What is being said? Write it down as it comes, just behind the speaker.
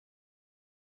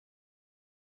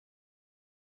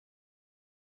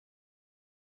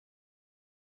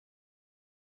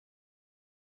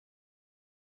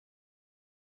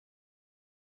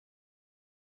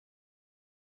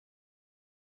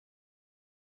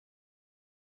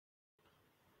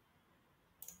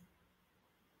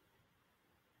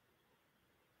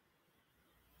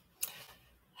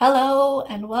Hello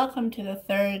and welcome to the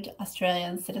third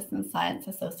Australian Citizen Science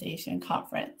Association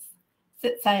Conference,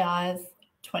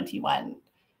 CitSciOz21.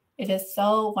 It is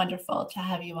so wonderful to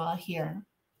have you all here.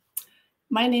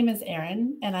 My name is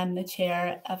Erin and I'm the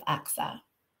chair of ACSA.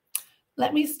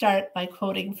 Let me start by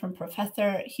quoting from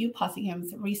Professor Hugh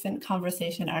Possingham's recent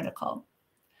conversation article.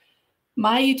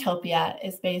 My utopia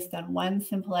is based on one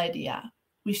simple idea.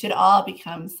 We should all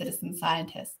become citizen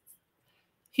scientists.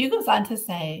 Hugh goes on to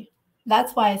say,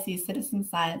 that's why I see citizen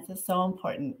science as so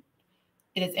important.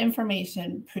 It is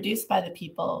information produced by the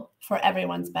people for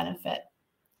everyone's benefit.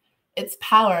 Its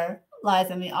power lies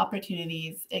in the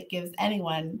opportunities it gives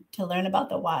anyone to learn about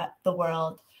the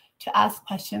world, to ask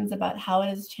questions about how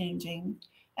it is changing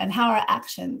and how our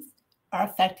actions are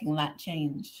affecting that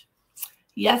change.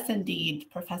 Yes, indeed,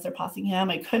 Professor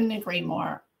Possingham, I couldn't agree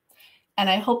more.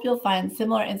 And I hope you'll find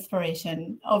similar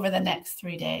inspiration over the next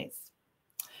 3 days.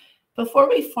 Before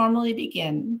we formally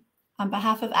begin, on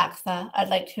behalf of ACSA, I'd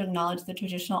like to acknowledge the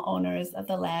traditional owners of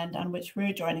the land on which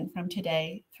we're joining from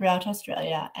today throughout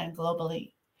Australia and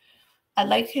globally. I'd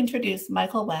like to introduce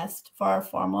Michael West for our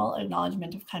formal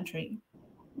acknowledgement of country.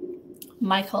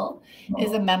 Michael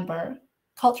is a member,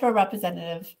 cultural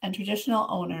representative, and traditional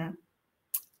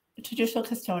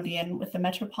custodian with the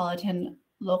Metropolitan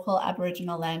Local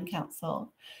Aboriginal Land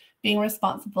Council, being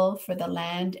responsible for the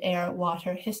land, air,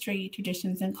 water, history,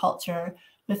 traditions, and culture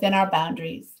within our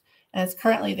boundaries, and is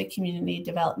currently the Community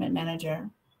Development Manager.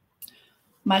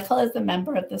 Michael is a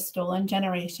member of the Stolen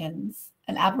Generations,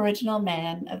 an Aboriginal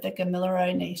man of the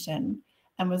Gamilaroi Nation,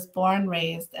 and was born,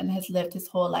 raised, and has lived his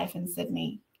whole life in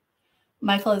Sydney.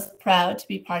 Michael is proud to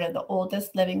be part of the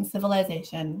oldest living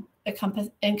civilization,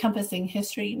 encompassing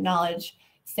history, knowledge,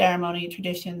 ceremony,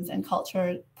 traditions, and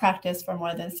culture practiced for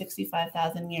more than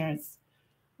 65,000 years.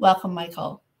 Welcome,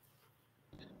 Michael.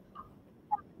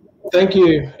 Thank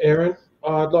you, Erin.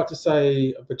 I'd like to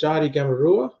say Bajadi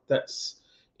Gamarua, that's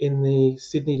in the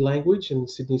Sydney language in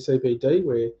Sydney CBD,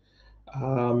 where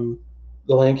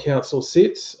the Land Council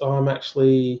sits. I'm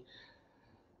actually,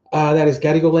 that is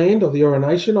Gadigal land of the Eora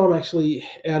Nation. I'm actually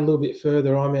out a little bit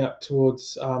further. I'm out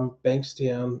towards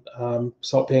Bankstown,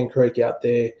 Saltpan Creek out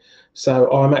there.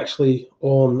 So I'm actually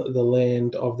on the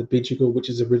land of the Bidjigal, which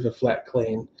is a river flat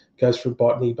clan, goes from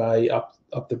Botany Bay up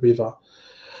the river.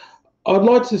 I'd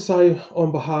like to say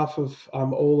on behalf of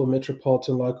all the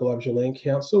Metropolitan Local Aboriginal Land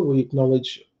Council, we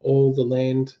acknowledge all the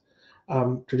land,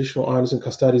 traditional owners and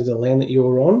custodians of the land that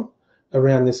you're on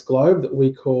around this globe that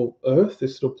we call Earth,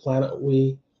 this little planet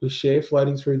we share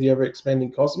floating through the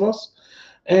ever-expanding cosmos.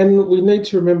 And we need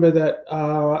to remember that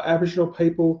Aboriginal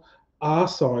people are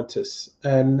scientists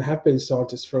and have been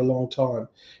scientists for a long time.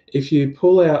 If you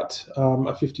pull out a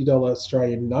 $50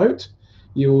 Australian note,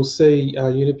 you will see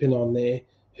Unipin on there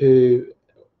who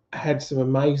had some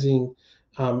amazing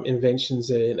inventions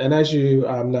there. And as you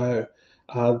know,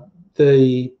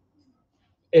 the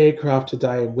aircraft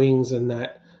today and wings and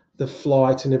that, the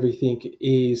flight and everything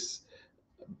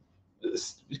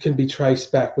can be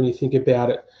traced back, when you think about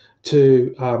it,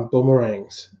 to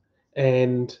boomerangs.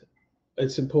 And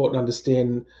it's important to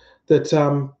understand that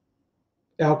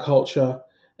our culture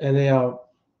and our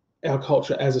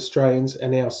culture as Australians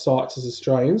and our sites as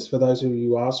Australians, for those of you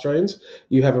who are Australians,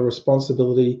 you have a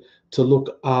responsibility to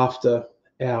look after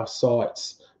our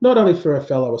sites, not only for our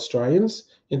fellow Australians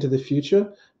into the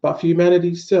future, but for humanity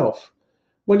itself.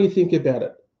 When you think about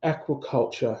it,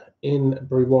 aquaculture in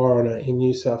Brewarrina in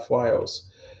New South Wales,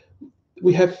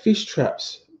 we have fish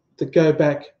traps that go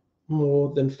back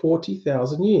more than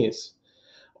 40,000 years.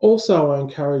 Also, I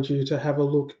encourage you to have a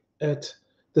look at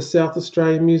the South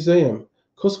Australian Museum,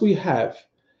 because we have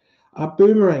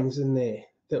boomerangs in there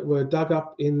that were dug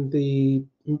up in the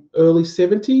early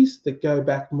 70s that go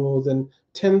back more than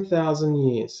 10,000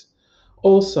 years.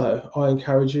 Also, I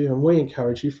encourage you, and we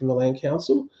encourage you from the Land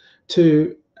Council,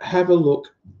 to have a look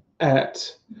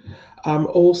at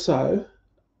also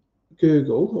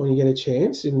Google, when you get a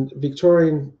chance, in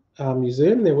Victorian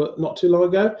Museum, there were not too long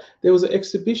ago, there was an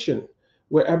exhibition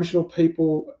where Aboriginal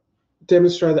people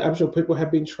demonstrated that Aboriginal people have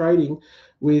been trading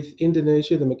with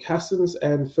Indonesia, the Macassans,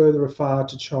 and further afar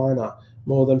to China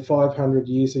more than 500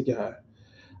 years ago.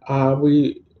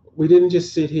 We didn't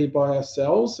just sit here by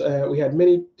ourselves. We had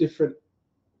many different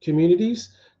communities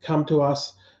come to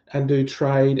us and do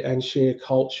trade and share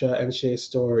culture and share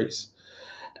stories.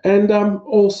 And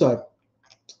also,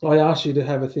 I ask you to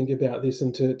have a think about this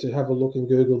and to have a look and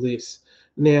Google this.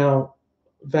 Now,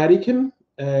 Vatican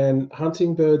and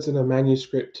hunting birds in a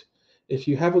manuscript, if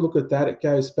you have a look at that, it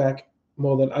goes back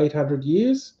more than 800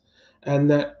 years, and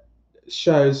that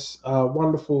shows a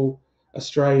wonderful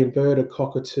Australian bird, a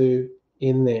cockatoo,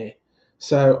 in there.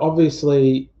 So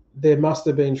obviously there must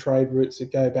have been trade routes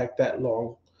that go back that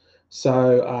long.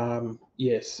 So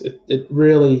yes, it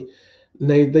really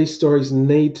these stories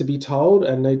need to be told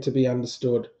and need to be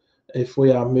understood if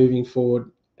we are moving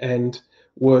forward and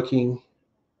working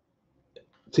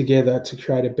together to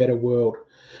create a better world.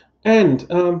 And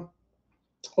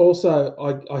also,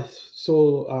 I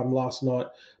saw last night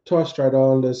Torres Strait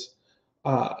Islanders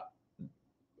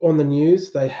on the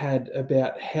news. They had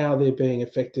about how they're being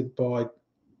affected by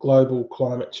global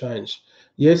climate change.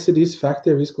 Yes, it is fact,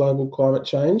 there is global climate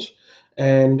change,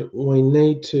 and we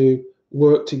need to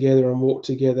work together and walk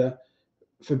together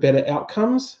for better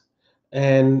outcomes.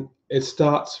 And it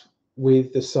starts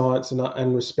with the science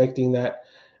and respecting that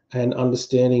and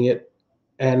understanding it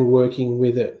and working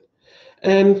with it.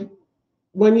 And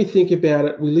when you think about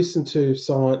it, we listen to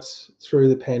science through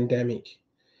the pandemic,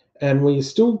 and we're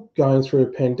still going through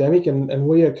a pandemic, and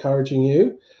we are encouraging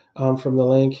you from the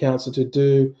Land Council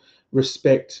to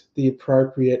respect the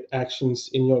appropriate actions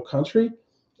in your country,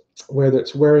 whether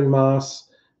it's wearing masks,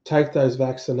 take those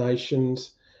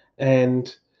vaccinations,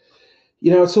 and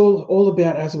it's all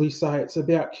about, as we say, it's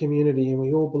about community, and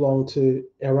we all belong to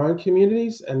our own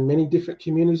communities and many different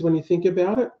communities when you think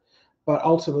about it. But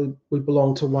ultimately, we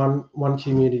belong to one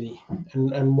community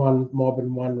and one mob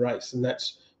and one race, and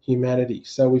that's humanity.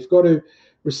 So we've got to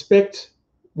respect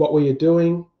what we are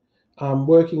doing,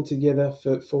 working together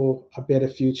for a better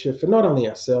future for not only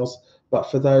ourselves, but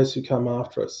for those who come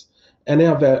after us. And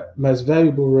our most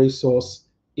valuable resource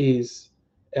is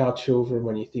our children.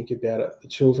 When you think about it, the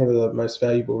children are the most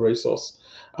valuable resource.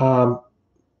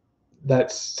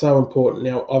 That's so important.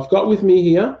 Now, I've got with me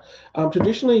here,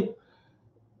 traditionally,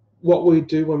 what we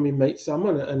do when we meet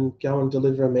someone and go and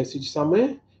deliver a message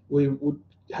somewhere, we would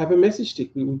have a message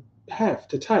stick we would have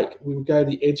to take. We would go to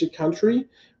the edge of country,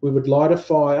 we would light a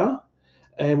fire,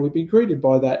 and we'd be greeted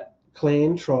by that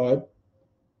clan, tribe,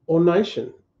 or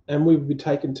nation. And we would be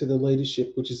taken to the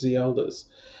leadership, which is the elders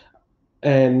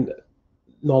and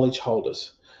knowledge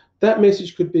holders. That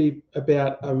message could be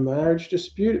about a marriage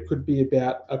dispute. It could be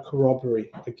about a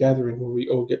corroboree, a gathering where we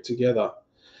all get together.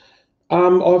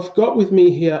 I've got with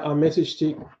me here a message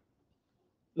stick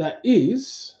that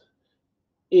is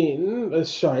in the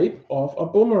shape of a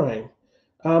boomerang.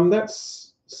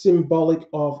 That's symbolic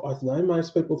of, I don't know,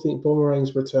 most people think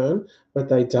boomerangs return, but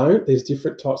they don't. There's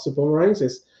different types of boomerangs.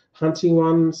 There's hunting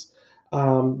ones,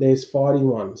 there's fighting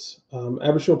ones.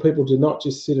 Aboriginal people do not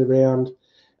just sit around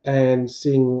and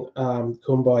sing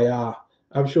Kumbaya.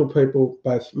 Aboriginal people,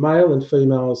 both male and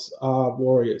females, are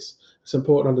warriors. It's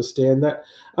important to understand that.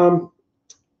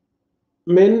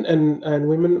 Men and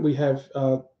women, we have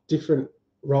different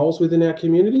roles within our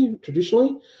community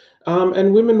traditionally,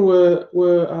 and women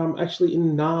were actually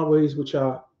in nawis, which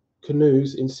are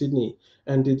canoes in Sydney,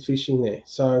 and did fishing there.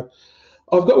 So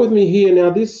I've got with me here now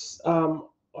this,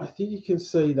 I think you can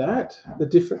see that, the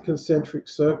different concentric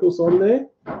circles on there.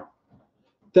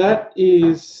 That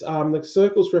is, the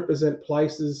circles represent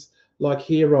places like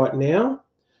here right now.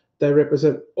 They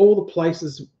represent all the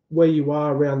places where you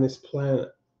are around this planet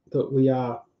that we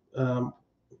are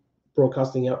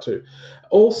broadcasting out to.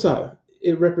 Also,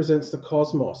 it represents the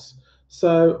cosmos.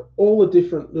 So all the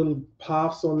different little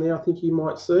paths on there, I think you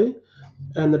might see,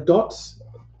 and the dots,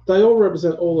 they all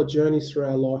represent all the journeys through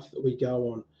our life that we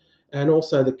go on, and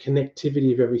also the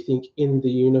connectivity of everything in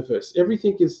the universe.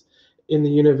 Everything is in the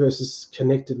universe is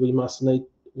connected. We must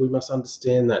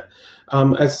understand that.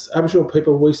 As Aboriginal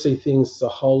people, we see things as a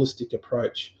holistic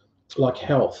approach, like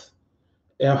health.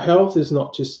 Our health is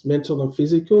not just mental and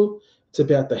physical. It's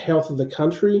about the health of the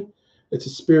country. It's a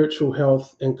spiritual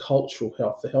health and cultural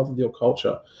health, the health of your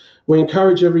culture. We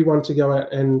encourage everyone to go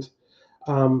out and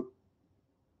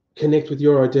connect with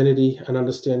your identity and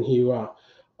understand who you are.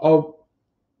 I'll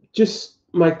just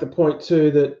make the point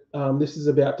too that this is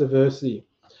about diversity.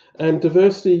 And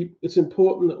diversity, it's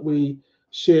important that we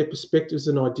share perspectives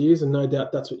and ideas, and no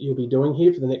doubt that's what you'll be doing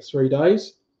here for the next 3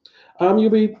 days. You'll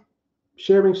be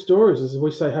sharing stories, as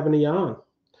we say, having a yarn.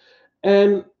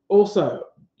 And also,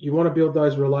 you want to build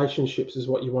those relationships is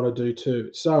what you want to do too.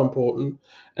 It's so important.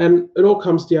 And it all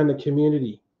comes down to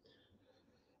community.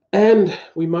 And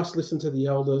we must listen to the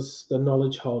elders, the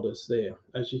knowledge holders there,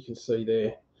 as you can see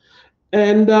there.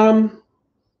 And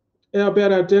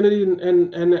about identity,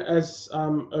 and as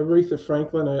Aretha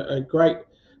Franklin, a great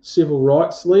civil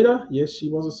rights leader, yes, she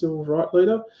was a civil rights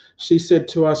leader, she said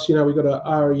to us, we've got a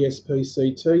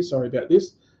RESPCT, sorry about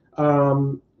this,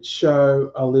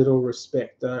 show a little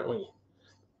respect, don't we?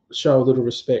 Show a little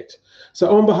respect.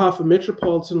 So on behalf of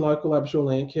Metropolitan Local Aboriginal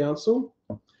Land Council,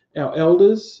 our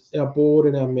elders, our board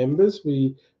and our members,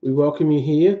 we welcome you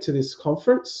here to this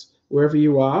conference, wherever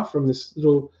you are, from this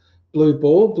little blue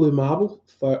ball, blue marble,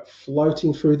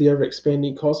 floating through the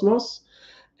ever-expanding cosmos.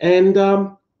 And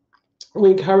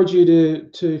we encourage you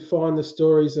to find the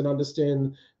stories and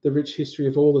understand the rich history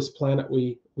of all this planet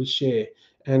we share,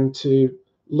 and to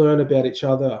learn about each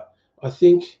other. I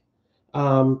think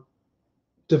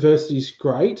diversity is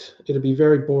great. It'll be a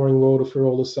very boring world if we're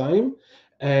all the same.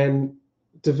 And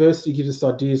diversity gives us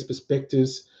ideas,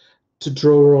 perspectives to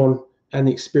draw on, and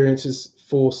the experiences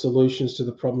for solutions to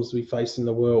the problems we face in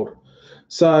the world.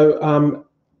 So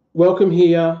welcome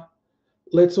here.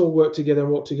 Let's all work together and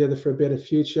walk together for a better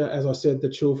future. As I said, the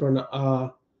children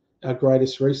are our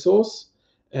greatest resource,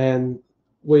 and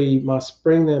we must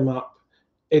bring them up,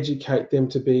 educate them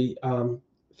to be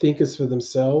thinkers for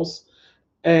themselves.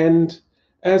 And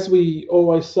as we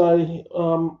always say,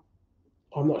 I'm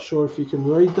not sure if you can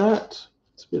read that.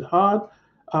 It's a bit hard.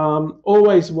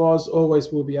 Always was, always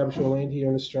will be Aboriginal land here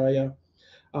in Australia.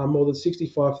 More than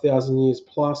 65,000 years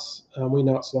plus. We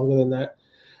know it's longer than that.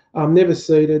 Never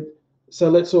ceded. So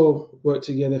let's all work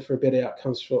together for better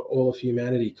outcomes for all of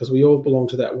humanity, because we all belong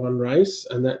to that one race,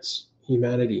 and that's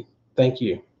humanity. Thank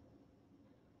you.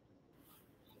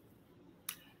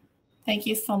 Thank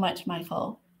you so much,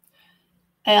 Michael.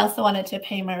 I also wanted to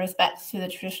pay my respects to the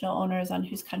traditional owners on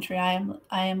whose country I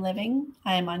am living.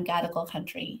 I am on Gadigal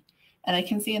country, and I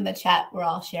can see in the chat we're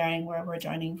all sharing where we're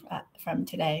joining from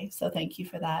today. So thank you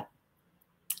for that.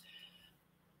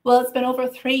 Well, it's been over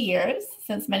 3 years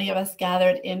since many of us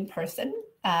gathered in person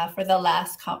for the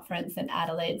last conference in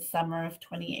Adelaide, summer of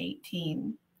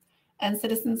 2018. And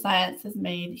citizen science has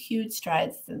made huge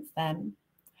strides since then.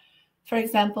 For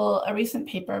example, a recent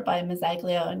paper by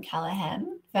Mazzaglio and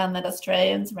Callahan found that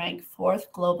Australians rank 4th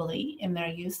globally in their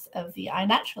use of the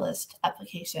iNaturalist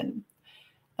application.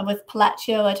 And with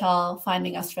Palacio et al.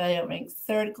 Finding Australia ranks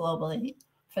 3rd globally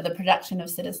for the production of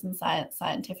citizen science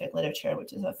scientific literature,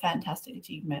 which is a fantastic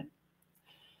achievement.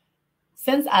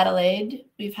 Since Adelaide,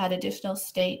 we've had additional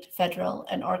state, federal,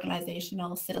 and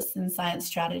organizational citizen science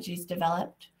strategies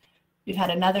developed. We've had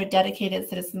another dedicated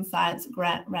citizen science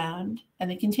grant round and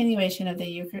the continuation of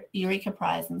the Eureka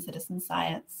Prize in Citizen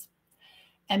Science.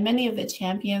 And many of the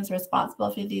champions responsible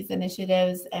for these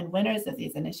initiatives and winners of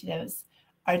these initiatives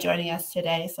are joining us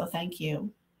today, so thank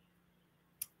you.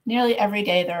 Nearly every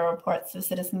day there are reports of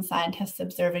citizen scientists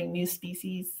observing new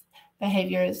species,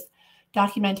 behaviors,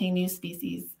 documenting new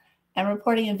species, and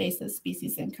reporting invasive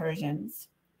species incursions.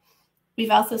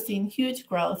 We've also seen huge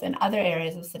growth in other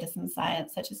areas of citizen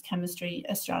science, such as chemistry,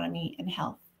 astronomy, and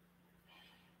health.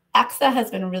 ACSA has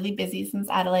been really busy since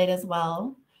Adelaide as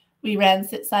well. We ran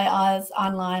CitSciOz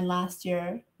online last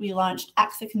year. We launched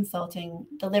ACSA Consulting,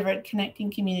 delivered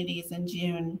Connecting Communities in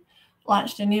June,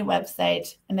 launched a new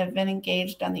website, and have been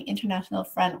engaged on the international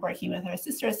front working with our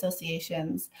sister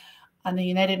associations on the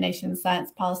United Nations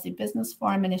Science Policy Business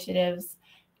Forum initiatives,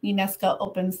 UNESCO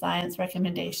Open Science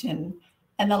Recommendation,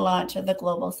 and the launch of the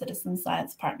Global Citizen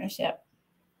Science Partnership.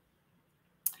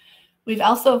 We've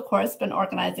also, of course, been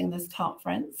organizing this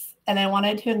conference, and I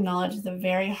wanted to acknowledge the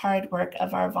very hard work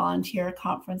of our volunteer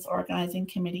conference organizing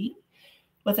committee,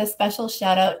 with a special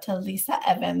shout out to Lisa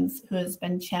Evans, who has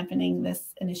been championing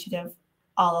this initiative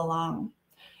all along,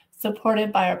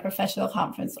 supported by our professional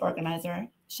conference organizer,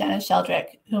 Shanna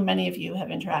Sheldrick, who many of you have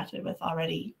interacted with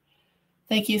already.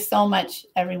 Thank you so much,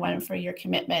 everyone, for your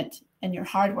commitment and your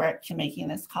hard work to making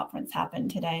this conference happen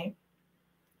today.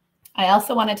 I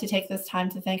also wanted to take this time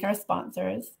to thank our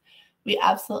sponsors. We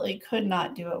absolutely could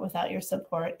not do it without your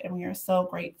support, and we are so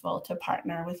grateful to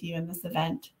partner with you in this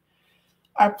event.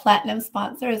 Our platinum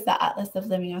sponsor is the Atlas of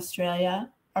Living Australia.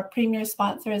 Our premier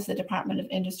sponsor is the Department of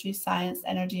Industry, Science,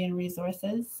 Energy and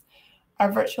Resources.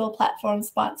 Our virtual platform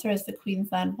sponsor is the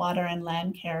Queensland Water and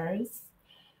Land Carers.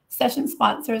 Session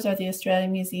sponsors are the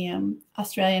Australian Museum,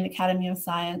 Australian Academy of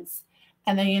Science,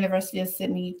 and the University of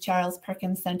Sydney Charles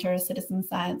Perkins Centre Citizen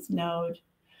Science Node.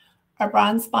 Our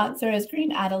bronze sponsor is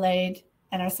Green Adelaide,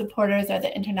 and our supporters are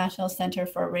the International Centre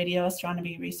for Radio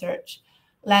Astronomy Research,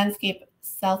 Landscape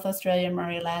South Australia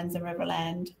Murray Lands and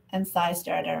Riverland, and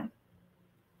SciStarter.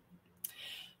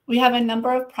 We have a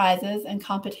number of prizes and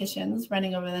competitions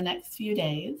running over the next few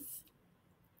days.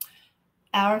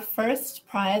 Our first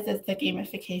prize is the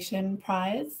Gamification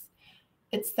Prize.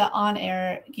 It's the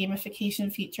on-air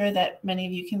gamification feature that many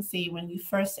of you can see when you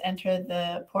first enter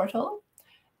the portal,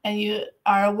 and you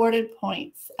are awarded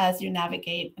points as you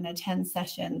navigate and attend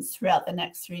sessions throughout the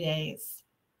next 3 days.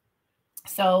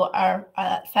 So our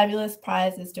fabulous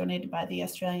prize is donated by the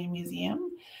Australian Museum,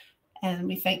 and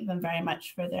we thank them very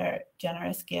much for their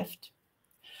generous gift.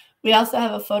 We also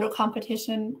have a photo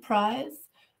competition prize.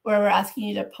 where we're asking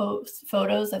you to post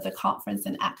photos of the conference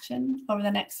in action over the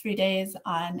next 3 days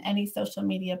on any social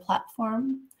media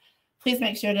platform. Please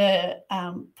make sure to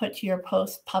put your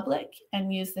post public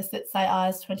and use the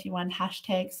CitSciOz21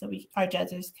 hashtag so our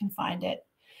judges can find it.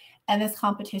 And this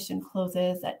competition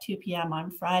closes at 2 p.m.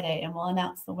 on Friday, and we'll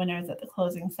announce the winners at the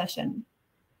closing session.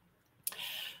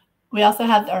 We also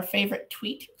have our favorite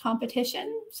tweet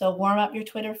competition, so warm up your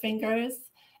Twitter fingers.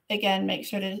 Again, make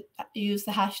sure to use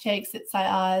the hashtag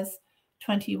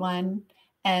CitSciOz21.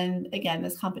 And again,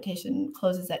 this competition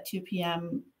closes at 2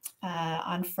 p.m.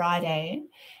 On Friday.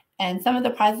 And some of the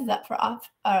prizes up for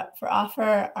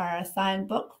offer are a signed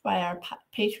book by our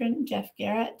patron, Jeff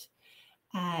Garrett,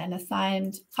 and a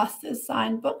signed Costa's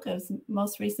signed book, his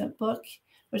most recent book,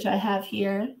 which I have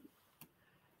here.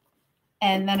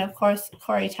 And then, of course,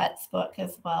 Corey Tett's book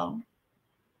as well.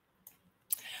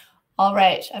 All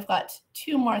right, I've got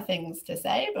 2 more things to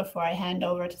say before I hand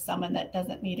over to someone that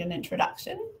doesn't need an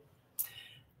introduction.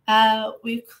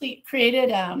 We've created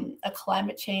a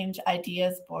climate change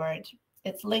ideas board.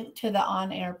 It's linked to the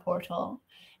on-air portal,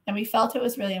 and we felt it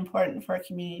was really important for our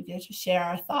community to share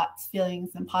our thoughts,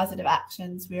 feelings, and positive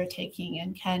actions we are taking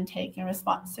and can take in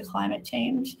response to climate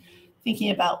change,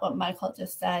 thinking about what Michael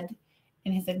just said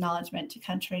in his acknowledgement to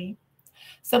country.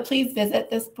 So please visit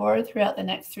this board throughout the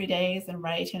next 3 days and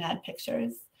write and add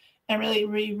pictures. And we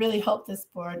really hope this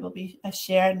board will be a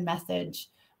shared message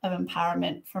of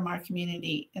empowerment from our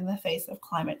community in the face of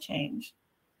climate change.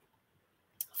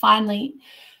 Finally,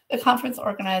 the conference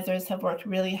organizers have worked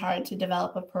really hard to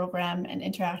develop a program and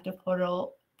interactive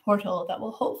portal that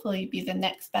will hopefully be the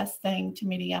next best thing to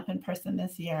meeting up in person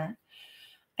this year.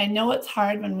 I know it's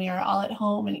hard when we are all at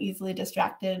home and easily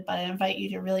distracted, but I invite you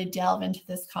to really delve into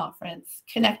this conference,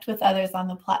 connect with others on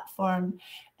the platform,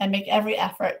 and make every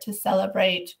effort to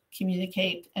celebrate,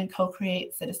 communicate, and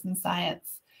co-create citizen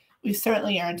science. We've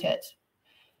certainly earned it.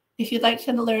 If you'd like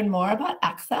to learn more about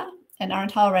ACSA and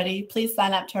aren't already, please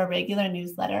sign up to our regular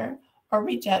newsletter or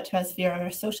reach out to us via our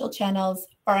social channels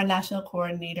or our national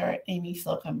coordinator, Amy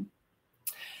Slocum.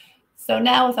 So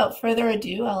now, without further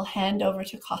ado, I'll hand over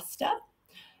to Costa.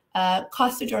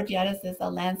 Costa Georgiadis is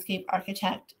a landscape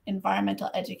architect, environmental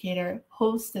educator,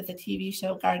 host of the TV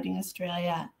show Gardening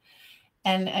Australia.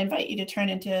 And I invite you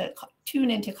to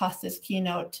tune into Costa's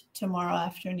keynote tomorrow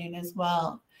afternoon as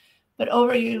well. But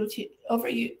over to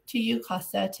you,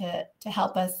 Costa, to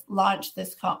help us launch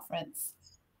this conference.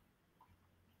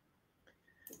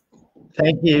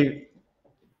 Thank you.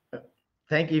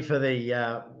 Thank you for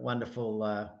the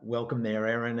wonderful welcome there,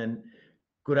 Erin, and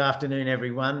good afternoon,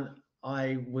 everyone.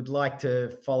 I would like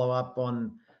to follow up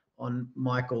on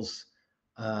Michael's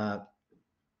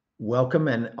welcome,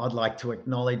 and I'd like to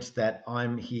acknowledge that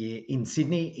I'm here in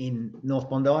Sydney, in North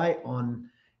Bondi, on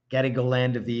Gadigal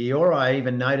land of the Eora. I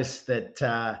even noticed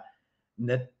that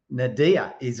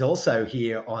Nadia is also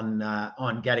here on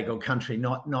Gadigal country,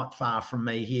 not far from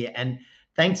me here. And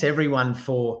thanks everyone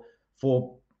for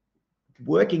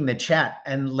working the chat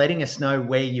and letting us know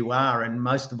where you are, and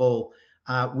most of all,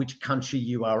 which country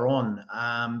you are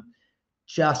on.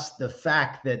 Just the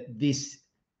fact that this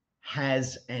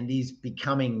has and is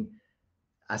becoming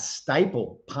a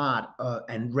staple part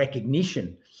and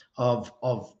recognition of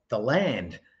the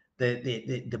land,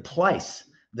 the place,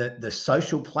 the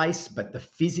social place, but the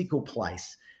physical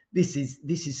place. This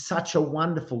is such a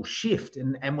wonderful shift.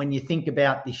 And when you think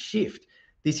about this shift,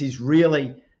 this is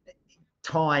really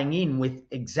tying in with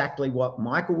exactly what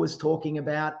Michael was talking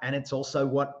about, and it's also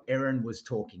what Erin was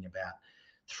talking about.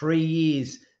 3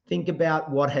 years, think about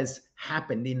what has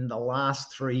happened in the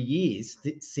last 3 years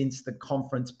since the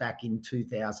conference back in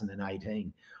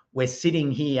 2018. We're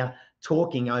sitting here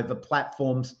talking over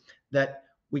platforms that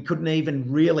we couldn't even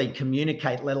really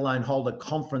communicate, let alone hold a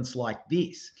conference like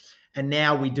this. And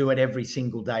now we do it every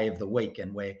single day of the week,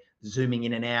 and we're zooming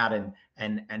in and out and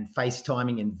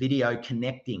FaceTiming and video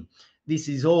connecting. This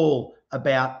is all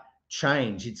about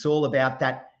change. It's all about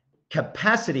that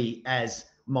capacity, as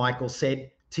Michael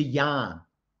said, to yarn.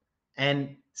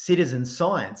 And citizen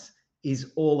science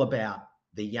is all about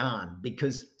the yarn,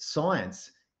 because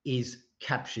science is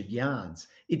captured yarns.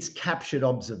 It's captured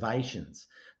observations.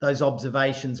 Those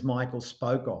observations Michael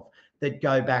spoke of that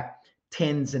go back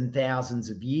tens and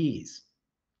thousands of years.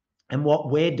 And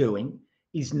what we're doing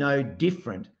is no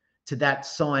different to that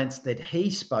science that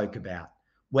he spoke about,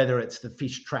 whether it's the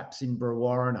fish traps in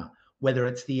Brewarrina, whether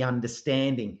it's the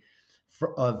understanding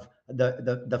of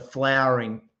the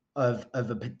flowering of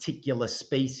a particular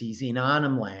species in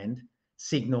Arnhem Land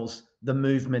signals the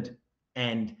movement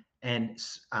and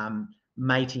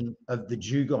mating of the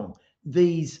dugong.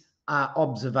 These are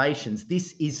observations.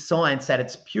 This is science at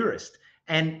its purest.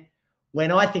 And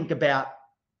when I think about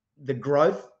the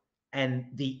growth and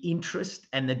the interest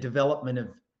and the development of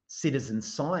citizen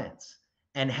science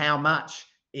and how much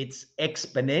it's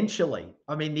exponentially.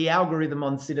 I mean, the algorithm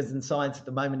on citizen science at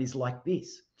the moment is like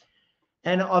this.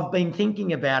 And I've been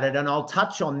thinking about it, and I'll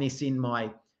touch on this in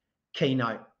my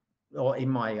keynote or in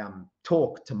my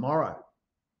talk tomorrow.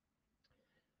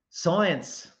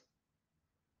 Science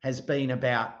has been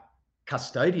about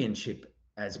custodianship,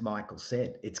 as Michael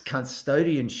said. It's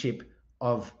custodianship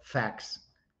of facts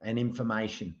and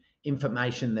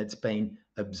information that's been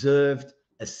observed,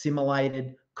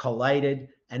 assimilated, collated,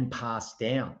 and passed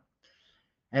down.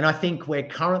 And I think we're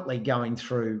currently going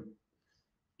through,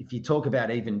 if you talk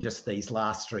about even just these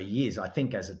last 3 years, I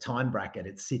think as a time bracket,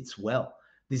 it sits well.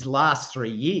 These last 3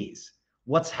 years,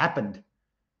 what's happened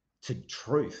to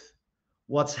truth?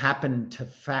 What's happened to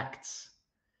facts?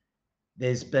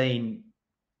 There's been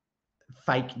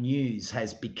fake news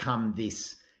has become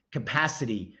this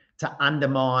capacity to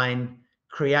undermine,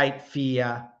 create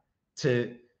fear,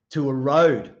 to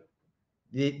erode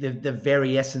the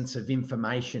very essence of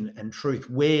information and truth.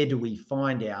 Where do we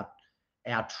find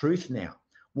our truth now?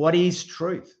 What is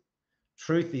truth?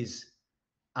 Truth is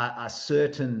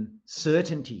certain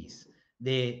certainties.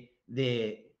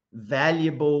 They're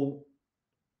valuable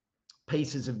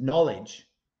pieces of knowledge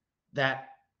that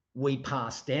we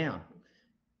pass down,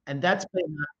 and that's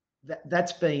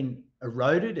been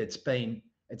eroded. It's been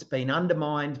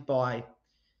undermined by,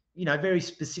 you know, very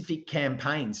specific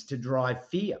campaigns to drive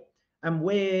fear. And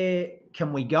where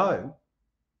can we go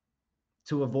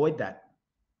to avoid that?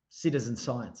 Citizen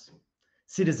science.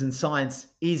 Citizen science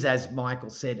is, as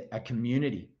Michael said, a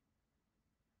community.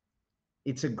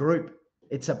 It's a group.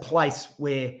 It's a place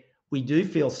where we do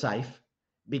feel safe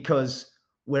because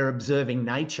we're observing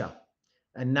nature,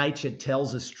 and nature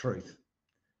tells us truth.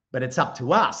 But it's up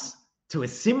to us to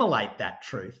assimilate that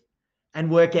truth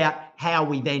and work out how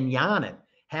we then yarn it,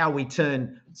 how we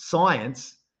turn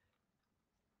science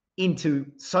into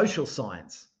social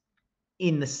science,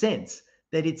 in the sense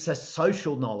that it's a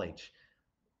social knowledge.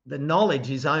 The knowledge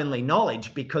is only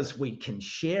knowledge because we can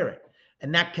share it.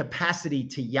 And that capacity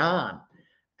to yarn,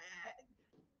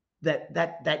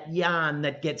 that yarn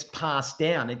that gets passed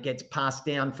down, it gets passed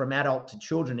down from adult to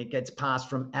children, it gets passed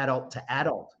from adult to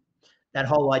adult. That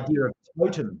whole idea of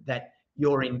totem, that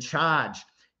you're in charge.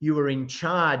 You are in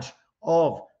charge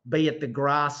of, be it the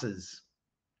grasses,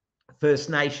 First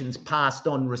Nations passed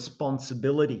on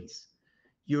responsibilities.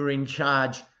 You're in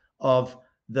charge of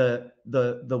the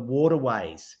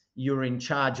waterways. You're in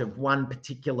charge of one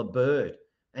particular bird.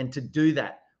 And to do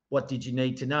that, what did you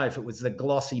need to know? If it was the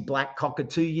glossy black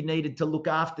cockatoo, you needed to look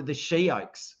after the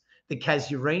she-oaks, the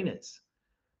casuarinas.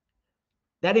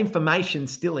 That information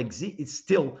still exists,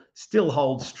 still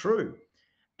holds true.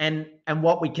 And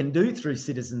what we can do through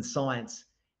citizen science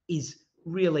is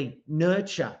really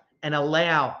nurture and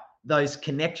allow those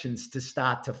connections to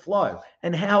start to flow.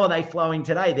 And how are they flowing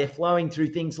today? They're flowing through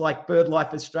things like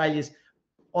BirdLife Australia's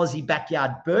Aussie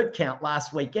Backyard Bird Count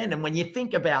last weekend. And when you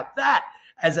think about that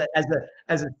as a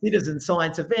citizen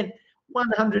science event,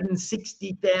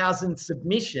 160,000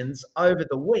 submissions over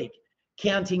the week,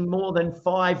 counting more than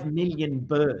 5 million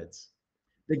birds.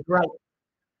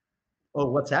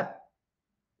 What's that?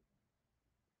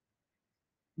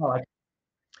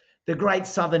 The Great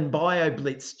Southern Bio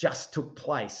Blitz just took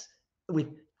place with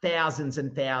thousands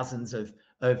and thousands of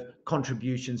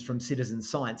contributions from citizen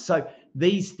science. So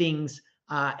these things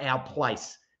are our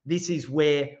place. This is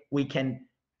where we can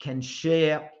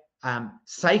share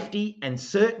safety and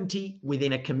certainty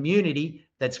within a community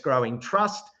that's growing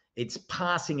trust. It's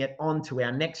passing it on to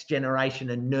our next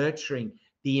generation and nurturing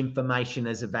the information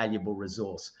as a valuable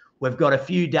resource. We've got a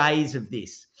few days of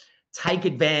this. Take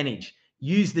advantage.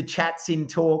 Use the chats in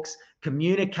talks,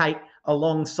 communicate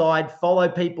alongside, follow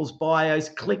people's bios,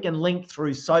 click and link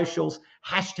through socials,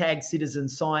 hashtag citizen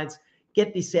science.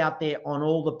 Get this out there on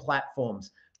all the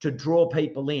platforms to draw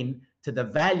people in to the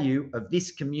value of this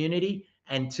community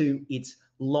and to its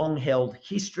long-held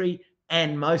history,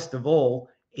 and most of all,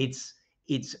 its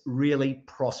really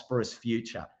prosperous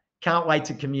future. Can't wait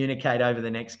to communicate over the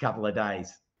next couple of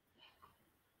days.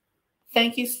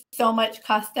 Thank you so much,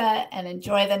 Costa, and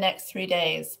enjoy the next 3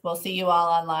 days. We'll see you all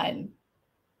online.